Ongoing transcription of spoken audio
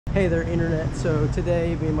Hey there, internet. So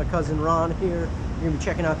today, me and my cousin Ron here, we're gonna be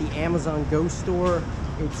checking out the Amazon Go store.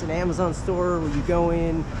 It's an Amazon store where you go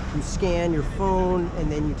in, you scan your phone,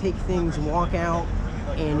 and then you take things and walk out,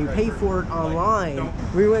 and you pay for it online.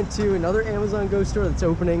 We went to another Amazon Go store that's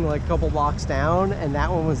opening like a couple blocks down, and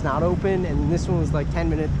that one was not open, and this one was like 10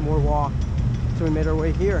 minutes more walk. So we made our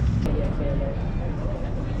way here.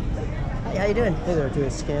 Hi, how you doing? Hey there, do I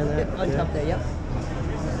scan that? Yep, on top there, yep.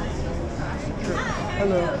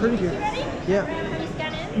 Hello, pretty good. Yeah.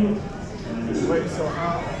 Wait, so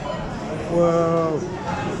how? Whoa.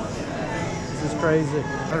 This is crazy.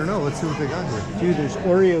 I don't know. Let's see what they got here. Dude, there's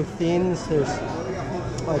Oreo Thins, there's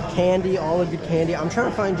like candy, all of good candy. I'm trying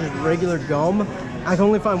to find just regular gum. I can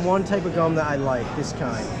only find one type of gum that I like, this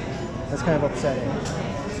kind. That's kind of upsetting.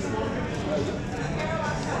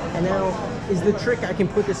 And now, is the trick I can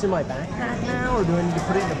put this in my backpack now, or do I need to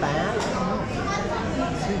put it in the bag?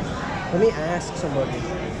 Let me ask somebody.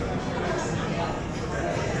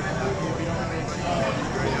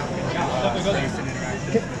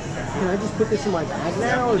 Can I just put this in my bag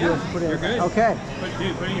now, or do I have to put it in? You're good. Okay.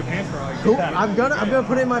 Dude, put it in your pants for all you Cool. I'm gonna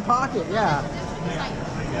put it in my pocket. Yeah.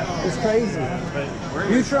 It's crazy.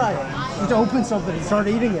 You try it. Just open something and start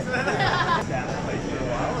eating it.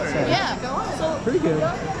 Yeah, go on. So Pretty good.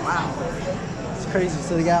 Wow. It's crazy.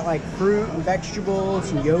 So they got like fruit and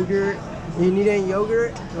vegetables and yogurt. Do you need any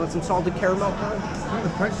yogurt? You want some salted caramel punch? The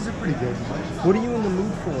prices are pretty good. What are you in the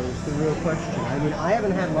mood for is the real question. I mean, I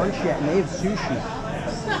haven't had lunch yet and they have sushi.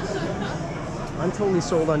 I'm totally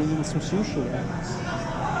sold on eating some sushi now.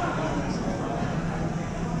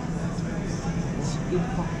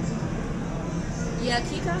 yeah,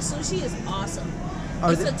 Kika sushi is awesome.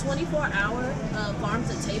 Are It's they- a 24-hour farm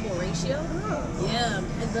to table ratio. Yeah,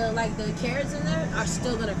 and the carrots in there are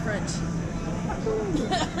still gonna crunch. A little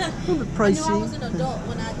bit I knew I pricey. was an adult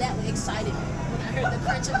when I that excited when I heard the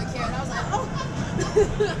crunch of the carrot. I was like, oh.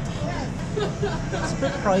 It's a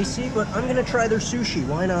bit pricey, but I'm gonna try their sushi.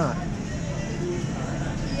 Why not?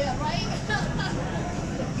 Yeah, right.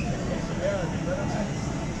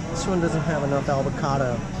 This one doesn't have enough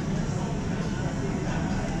avocado.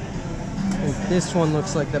 And this one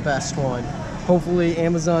looks like the best one. Hopefully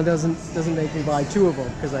Amazon doesn't make me buy two of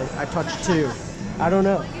them because I touched two. I don't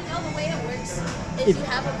know. Well, you know the way it works is If- you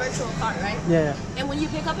have a virtual cart, right? Yeah. And when you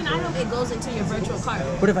pick up an item, it goes into your virtual cart.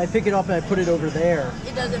 But if I pick it up and I put it over there.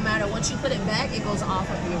 It doesn't matter. Once you put it back, it goes off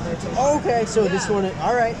of your virtual cart. Okay, so this one,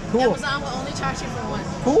 all right, cool. Amazon will only charge you for one.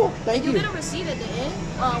 Cool, thank And you you. get a receipt at the end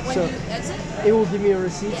when So- you exit. It will give me a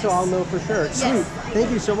receipt so Yes. I'll know for sure. Yes. Sweet, thank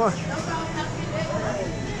you so much.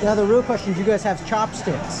 Now the real question, do you guys have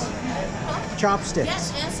chopsticks? Chopsticks.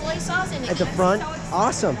 Yes, and soy sauce and At the front?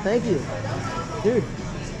 Awesome, thank you. Dude.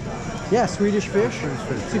 Yeah, Swedish fish.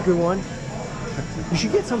 It's a good one. You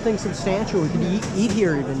should get something substantial. We could eat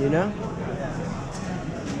here even, you know?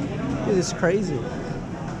 Dude, this is crazy.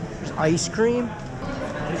 There's ice cream.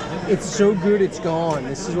 It's so good it's gone.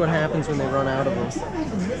 This is what happens when they run out of them.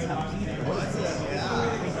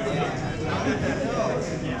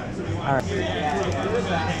 All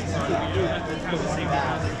right.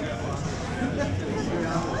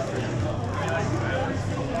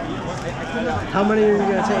 How many are you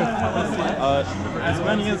gonna take? As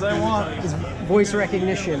many as I want. It's voice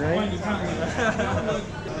recognition, right?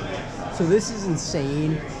 So this is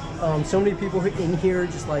insane. So many people in here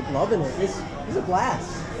just like loving it. This is a blast.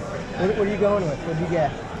 What are you going with? What do you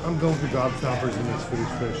get? I'm going for gobstoppers and this Swedish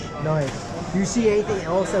fish. Nice. Do you see anything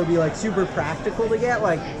else that would be like super practical to get?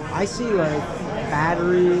 Like I see like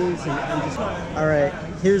batteries and just. All right.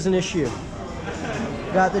 Here's an issue.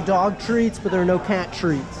 Got the dog treats, but there are no cat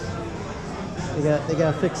treats. They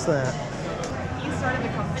gotta fix that. You started the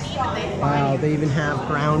company, but they Wow, they even have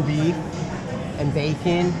ground beef and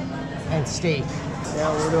bacon and steak.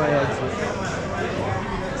 Now where do I exit?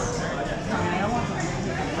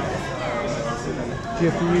 Do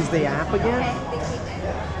you have to use the app again?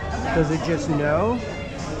 Does it just know?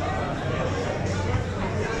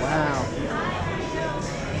 Wow.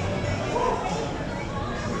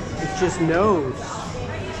 It just knows.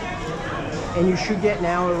 And you should get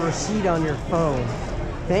now a receipt on your phone.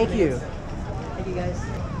 Thank you. Thank you guys.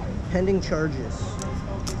 Pending charges.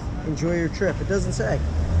 Enjoy your trip. It doesn't say.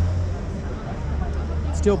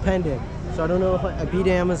 Still pending. So I don't know if I beat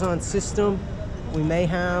Amazon's system. We may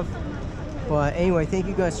have. But anyway, thank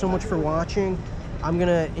you guys so much for watching. I'm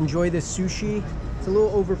gonna enjoy this sushi. It's a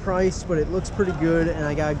little overpriced, but it looks pretty good, and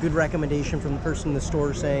I got a good recommendation from the person in the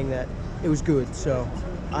store saying that it was good. So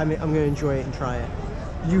I'm gonna enjoy it and try it.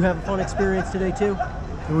 You have a fun experience today too?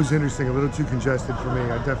 It was interesting, a little too congested for me.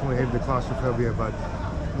 I definitely hated the claustrophobia, but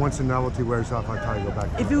once the novelty wears off, I'll probably go back.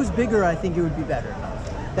 If it was bigger, I think it would be better.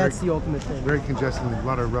 That's the ultimate thing. Very congested. A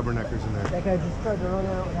lot of rubberneckers in there. That guy just tried to run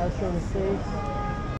out without showing his face.